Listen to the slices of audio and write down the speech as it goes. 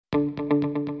I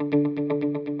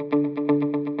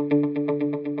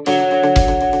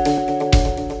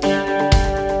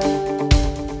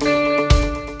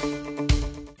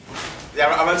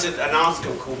wrote an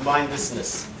article called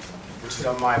Mindlessness, which is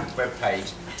on my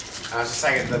webpage. And I was just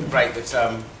saying at the break that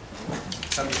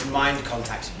somebody from Mind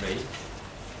contacted me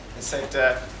and said,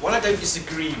 well, I don't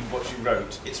disagree with what you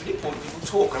wrote. It's really important people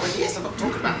talk. I went, yes, I'm not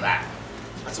talking about that.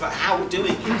 That's about how we're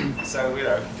doing it. So, you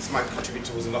know, this might contribute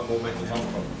towards a lot more mental health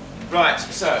problems. Right,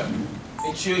 so,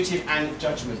 intuitive and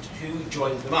judgment. Who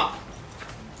joined them up?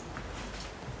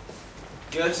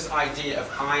 Goethe's idea of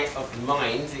eye of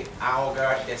mind, the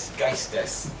Auge des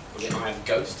Geistes, or the eye of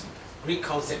ghost, Greek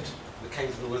concept that came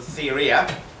from the word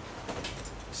theoria,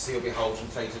 see or behold from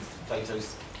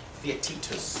Plato's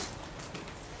Theaetetus.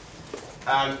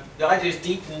 The idea is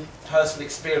deepen personal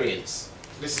experience.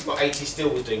 This is what A.T. Still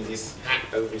was doing with his hat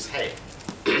over his head.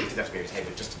 It didn't have to be over his head,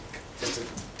 but just to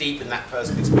deepen that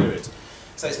personal experience.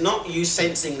 So it's not you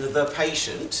sensing the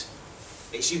patient,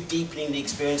 it's you deepening the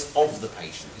experience of the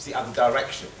patient. It's the other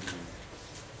direction.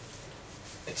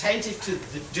 Attentive to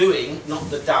the doing, not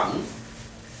the done.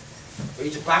 We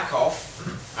need to back off.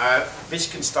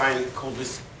 Wittgenstein called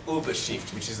this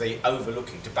Übersicht, which is the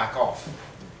overlooking, to back off,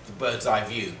 the bird's eye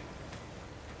view.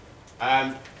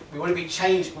 We want to be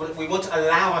changed. We want to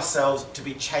allow ourselves to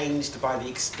be changed by the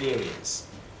experience,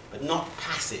 but not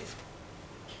passive,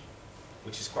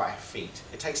 which is quite a feat.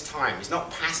 It takes time. It's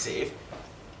not passive.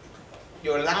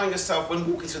 You're allowing yourself, when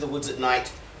walking through the woods at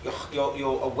night,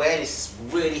 your awareness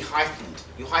is really heightened.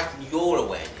 You heighten your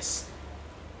awareness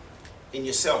in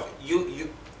yourself.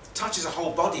 Touch is a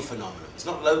whole body phenomenon. It's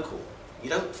not local. You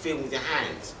don't feel with your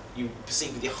hands. You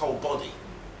perceive with your whole body.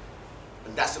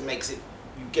 And that's what makes it,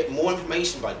 you get more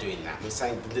information by doing that. We're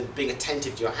saying being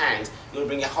attentive to your hands, you want to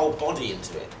bring your whole body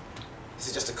into it. This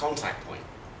is just a contact point.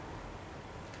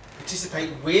 Participate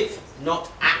with,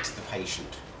 not at the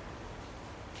patient.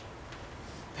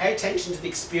 Pay attention to the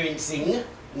experiencing,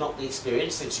 not the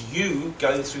experience. So it's you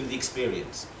going through the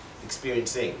experience,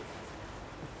 experiencing.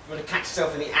 You want to catch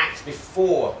yourself in the act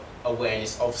before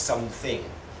awareness of something.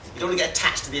 You don't want to get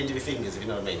attached to the end of your fingers, if you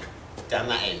know what I mean, down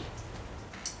that end.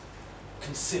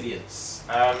 Consilience.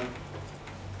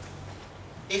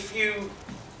 If you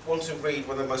want to read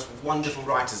one of the most wonderful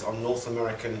writers on North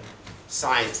American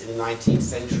science in the 19th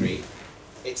century,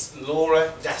 it's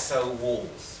Laura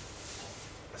Dassow-Walls.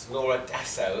 That's Laura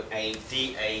Dassow,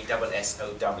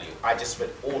 A-D-A-S-S-O-W. I just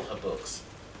read all her books.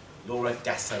 Laura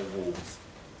Dassow-Walls.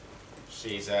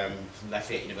 She's from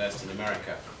Lafayette University in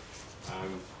America.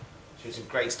 She did some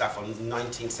great stuff on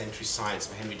 19th century science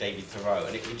by Henry David Thoreau,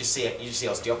 and you just see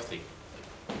osteopathy.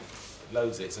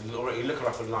 Loads of it. So Laura, you look her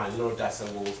up online. Laura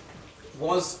Dassow-Walls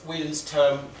was William's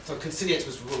term. So consilience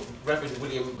was Reverend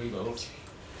William Rebold.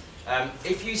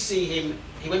 If you see him,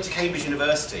 he went to Cambridge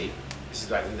University. This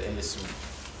is like in this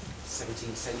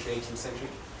 17th century, 18th century.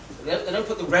 They don't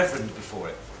put the Reverend before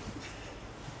it.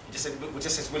 It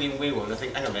just says William Whewell, and I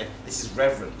think, hang on a minute, this is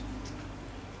Reverend.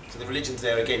 So the religion's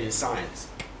there again in science.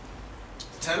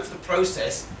 The term for the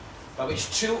process by which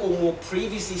two or more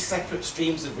previously separate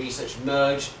streams of research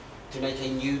merge to make a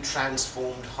new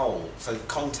transformed whole. So the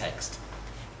context,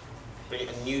 bring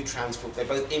a new transform. They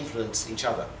both influence each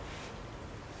other.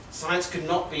 Science could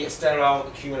not be a sterile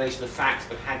accumulation of facts,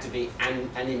 but had to be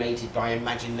animated by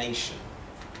imagination.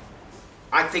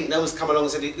 I think no one's come along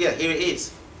and said, yeah, here it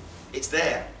is. It's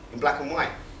there, in black and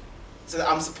white. So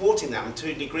I'm supporting that. I'm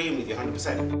totally agreeing with you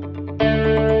 100%.